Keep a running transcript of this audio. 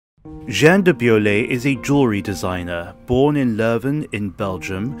Jehanne de Biolley is a jewelry designer, born in Leuven in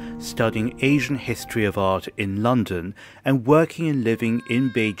Belgium, studying Asian history of art in London, and working and living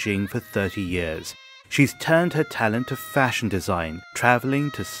in Beijing for 30 years. She's turned her talent to fashion design, traveling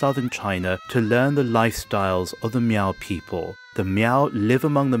to southern China to learn the lifestyles of the Miao people. The Miao live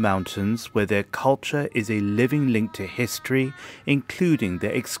among the mountains, where their culture is a living link to history, including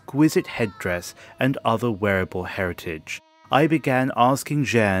their exquisite headdress and other wearable heritage. I began asking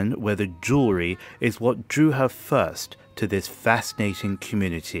Jehanne whether jewelry is what drew her first to this fascinating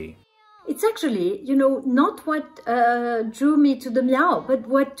community. It's actually, not what drew me to the Miao, but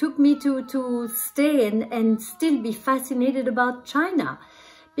what took me to stay and still be fascinated about China.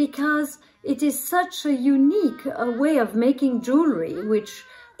 Because it is such a unique way of making jewelry, which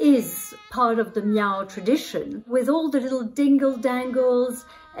is part of the Miao tradition, with all the little dingle-dangles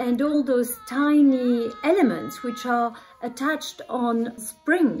and all those tiny elements which are attached on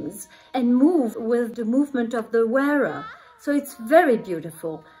springs and move with the movement of the wearer. So it's very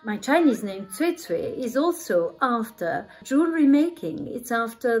beautiful. My Chinese name, Cui Cui, is also after jewelry making. It's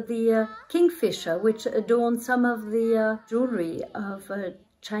after the kingfisher, which adorns some of the jewelry of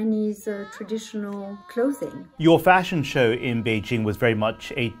Chinese traditional clothing. Your fashion show in Beijing was very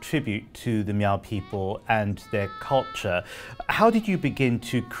much a tribute to the Miao people and their culture. How did you begin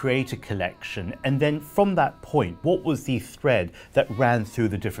to create a collection? And then from that point, what was the thread that ran through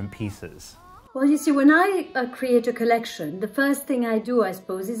the different pieces? Well, you see, when I create a collection, the first thing I do, I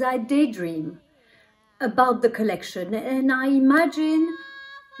suppose, is I daydream about the collection and I imagine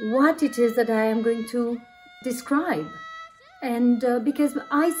what it is that I am going to describe. And because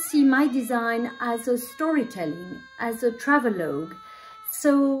I see my design as a storytelling, as a travelogue.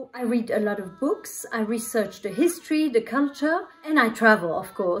 So I read a lot of books, I research the history, the culture, and I travel,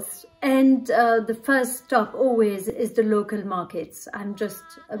 of course. And the first stop always is the local markets. I'm just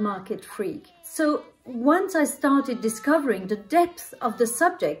a market freak. So once I started discovering the depth of the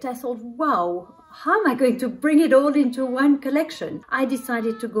subject, I thought, wow, how am I going to bring it all into one collection? I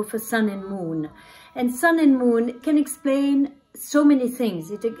decided to go for Sun and Moon. And Sun and Moon can explain so many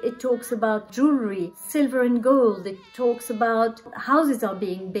things. It talks about jewelry, silver and gold. It talks about houses are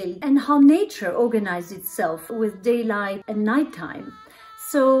being built and how nature organized itself with daylight and nighttime.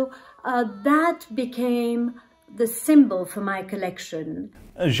 So that became the symbol for my collection.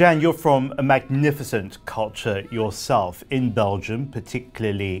 Jehanne, you're from a magnificent culture yourself in Belgium,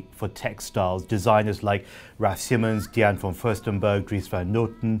 particularly for textiles. Designers like Raf Simons, Diane van Furstenberg, Dries van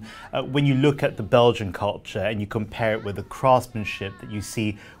Noten. When you look at the Belgian culture and you compare it with the craftsmanship that you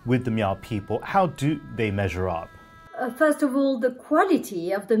see with the Miao people, how do they measure up? First of all, the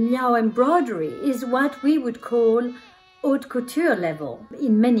quality of the Miao embroidery is what we would call haute couture level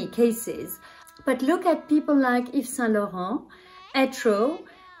in many cases. But look at people like Yves Saint Laurent, Etro,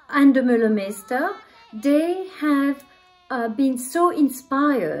 and de Meulemeester. They have been so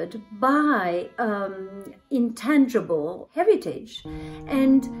inspired by intangible heritage,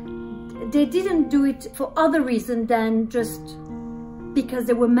 and they didn't do it for other reason than just because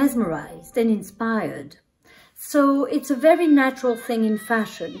they were mesmerized and inspired. So it's a very natural thing in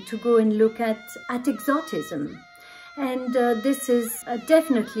fashion to go and look at exotism. And this is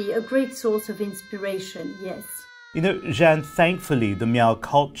definitely a great source of inspiration, yes. Jehanne, thankfully the Miao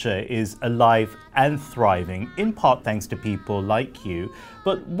culture is alive and thriving, in part thanks to people like you.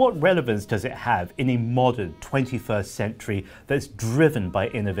 But what relevance does it have in a modern 21st century that's driven by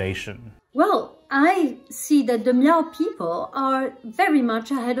innovation? Well, I see that the Miao people are very much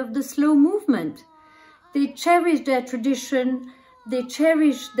ahead of the slow movement. They cherish their tradition, they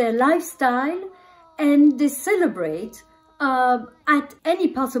cherish their lifestyle, and they celebrate at any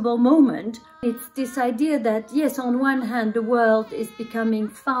possible moment. It's this idea that, yes, on one hand, the world is becoming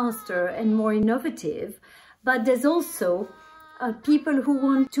faster and more innovative, but there's also people who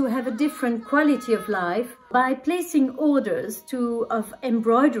want to have a different quality of life. By placing orders of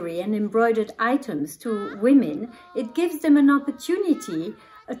embroidery and embroidered items to women, it gives them an opportunity,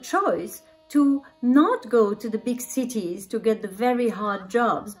 a choice, to not go to the big cities to get the very hard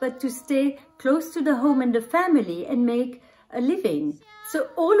jobs, but to stay close to the home and the family and make a living. So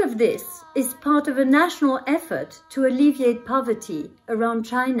all of this is part of a national effort to alleviate poverty around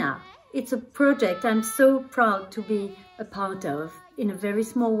China. It's a project I'm so proud to be a part of, in a very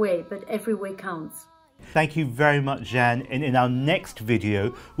small way, but every way counts. Thank you very much, Jehanne. And in our next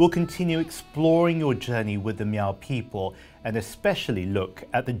video, we'll continue exploring your journey with the Miao people and especially look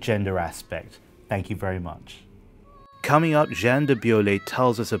at the gender aspect. Thank you very much. Coming up, Jehanne de Biolley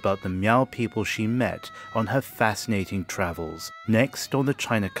tells us about the Miao people she met on her fascinating travels. Next on the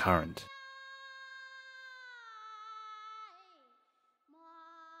China Current.